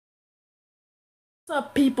What's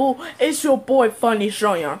up, people? It's your boy Funny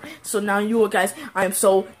Junior. So now you guys, I am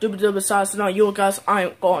so duper excited. So now you guys, I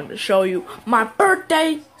am going to show you my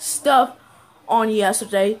birthday stuff on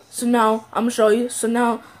yesterday. So now I'm gonna show you. So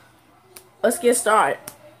now let's get started.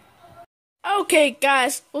 Okay,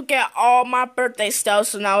 guys, look at all my birthday stuff.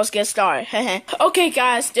 So now let's get started. Okay,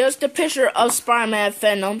 guys, there's the picture of Spider-Man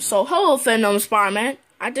Venom. So hello, Venom Spider-Man.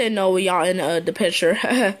 I didn't know y'all in the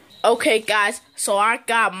picture. Okay, guys, so I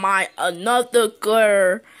got my another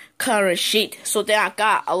glitter coloring sheet. So then I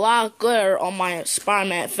got a lot of glitter on my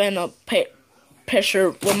Spider-Man Venom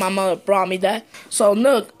picture when my mother brought me that. So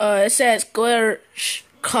look, it says glitter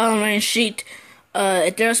coloring sheet.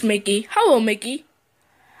 There's Mickey. Hello, Mickey.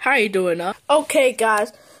 How you doing, Okay,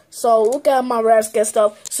 guys. So look at my Redskin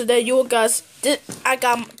stuff. So then you guys,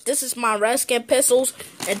 this is my Redskin pencils,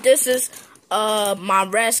 and this is my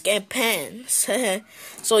Redskin pens.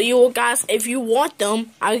 So you guys, if you want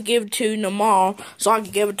them, I can give it to you tomorrow, so I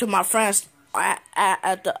can give it to my friends at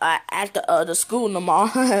the school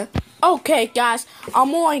tomorrow. Okay, guys,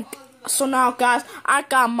 so now, guys, I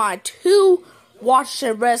got my 2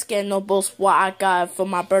 Washington Redskin notebooks. What I got for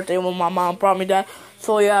my birthday when my mom brought me that.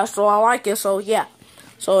 So yeah, so I like it. So yeah,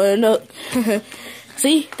 so look.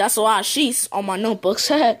 See, that's a lot of sheets on my notebooks.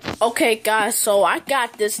 Okay, guys, so I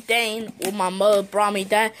got this stain when my mother brought me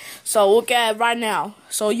that. So look at it right now.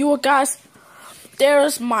 So you guys,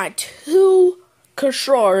 there's my 2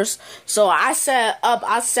 controllers. So I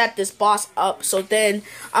set this box up. So then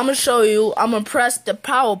I'm gonna show you. I'm gonna press the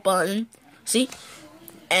power button. See,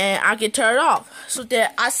 and I can turn it off. So then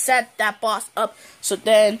I set that box up. So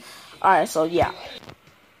then, alright. So yeah.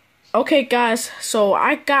 Okay, guys. So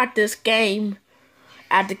I got this game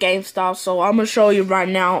at the GameStop, so I'm gonna show you right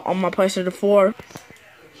now on my PlayStation 4.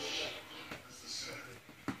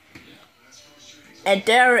 And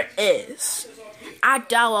there it is. I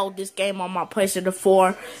downloaded this game on my PlayStation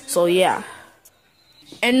 4, so yeah.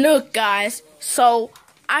 And look, guys, so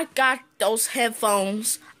I got those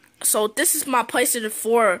headphones. So this is my PlayStation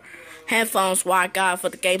 4 headphones what I got for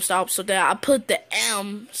the GameStop. So that I put the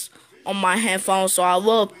M's on my headphones. So I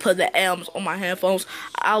love to put the M's on my headphones.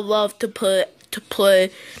 I love to put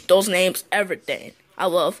those names, everything. I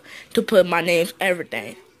love to put my names,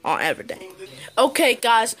 everything, on everything. Okay,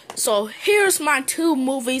 guys, so here's my 2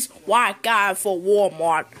 movies what I got for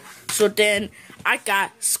Walmart. So then I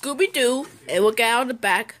got Scooby-Doo, and look at on the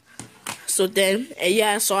back. So then, and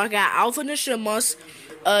yeah, so I got Alvin and the Chipmunks,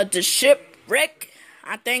 The Shipwreck,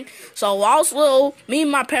 I think. So while I was little, me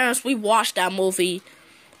and my parents, we watched that movie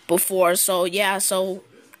before. So yeah, so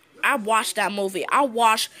I watched that movie. I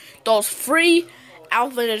watched those 3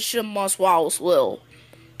 Alvin and Chipmunks while I was little.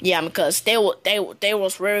 Yeah, because they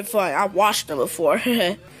was really fun. I watched them before.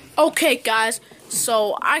 Okay, guys.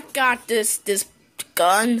 So I got this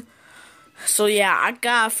gun. So yeah, I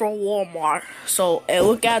got it from Walmart. So and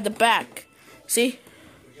look at the back. See?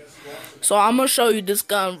 So I'm gonna show you this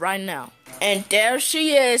gun right now. And there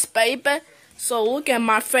she is, baby. So look at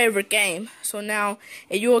my favorite game. So now,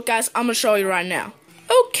 and you guys, I'm gonna show you right now.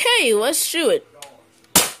 Okay, let's shoot it.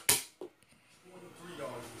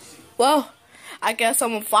 Well, I guess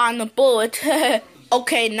I'm gonna find the bullet.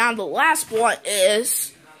 Okay, now the last one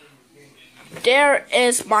is, there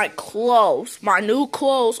is my clothes, my new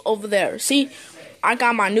clothes over there. See, I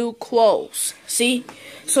got my new clothes. See,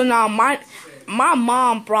 so now my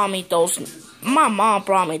mom brought me those. My mom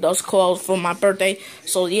brought me those clothes for my birthday.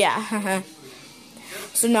 So yeah.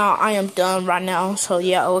 So now I am done right now. So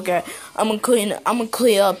yeah, okay. I'm gonna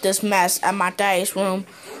clean up this mess at my daddy's room.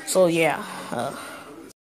 So yeah.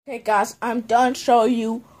 Okay, guys, I'm done showing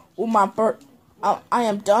you with my I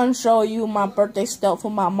am done showing you my birthday stuff.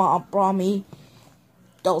 For my mom brought me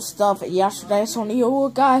those stuff yesterday. So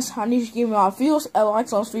you guys, I need to give me my views and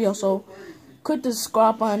likes on this video. So click the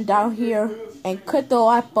subscribe button down here and click the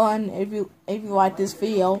like button if you like this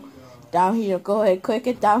video down here. Go ahead, click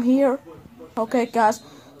it down here. Okay, guys,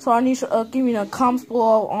 so I need to give me the comments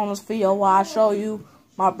below on this video while I show you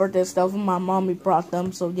my birthday stuff and my mommy brought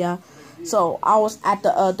them. So yeah, so I was at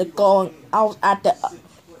Golden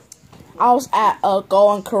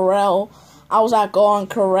Corral. I was at Golden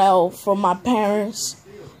Corral for my parents.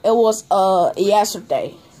 It was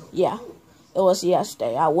yesterday. Yeah, it was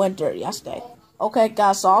yesterday. I went there yesterday. Okay,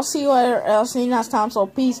 guys, so I'll see you later. I'll see you next time. So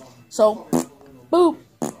peace. So boop.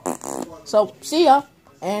 So see ya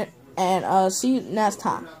and see you next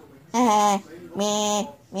time.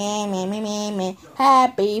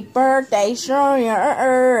 Happy birthday,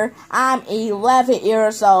 Junior. I'm 11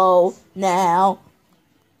 years old now.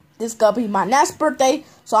 This is gonna be my next birthday,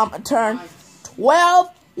 so I'm gonna turn 12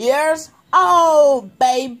 years old,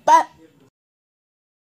 baby.